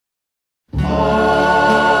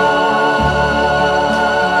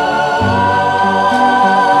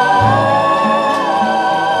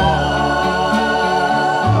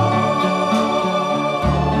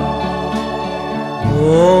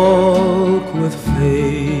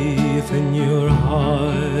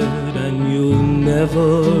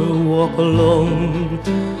never walk alone,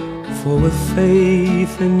 for with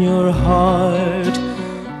faith in your heart,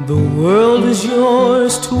 the world is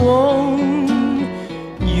yours to own.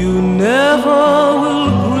 You never will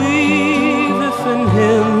grieve if in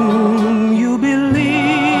Him you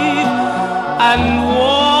believe and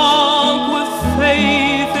walk with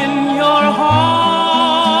faith in your heart.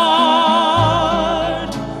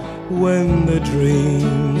 When the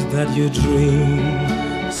dreams that you dream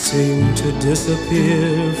seem to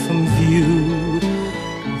disappear from view,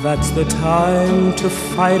 that's the time to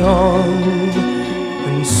fight on,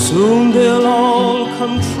 and soon they'll all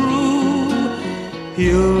come true.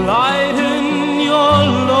 He'll lighten your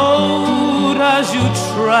load as you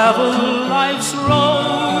travel life's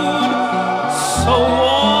road. So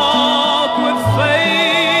walk with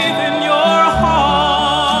faith in your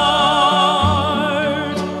heart.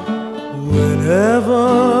 Whenever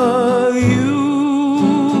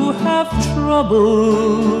you have troubles,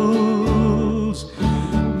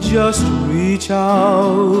 just reach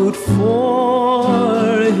out for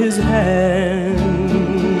His hand.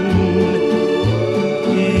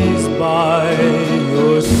 He's by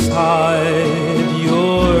your side,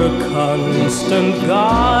 your constant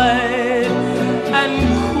guide, and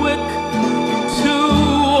quick to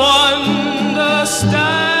understand.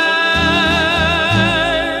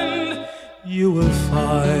 You will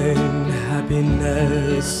find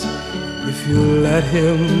happiness if you let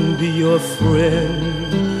Him be your friend,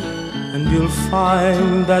 and you'll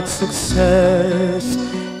find that success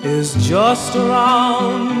is just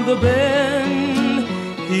around the bend.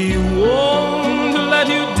 He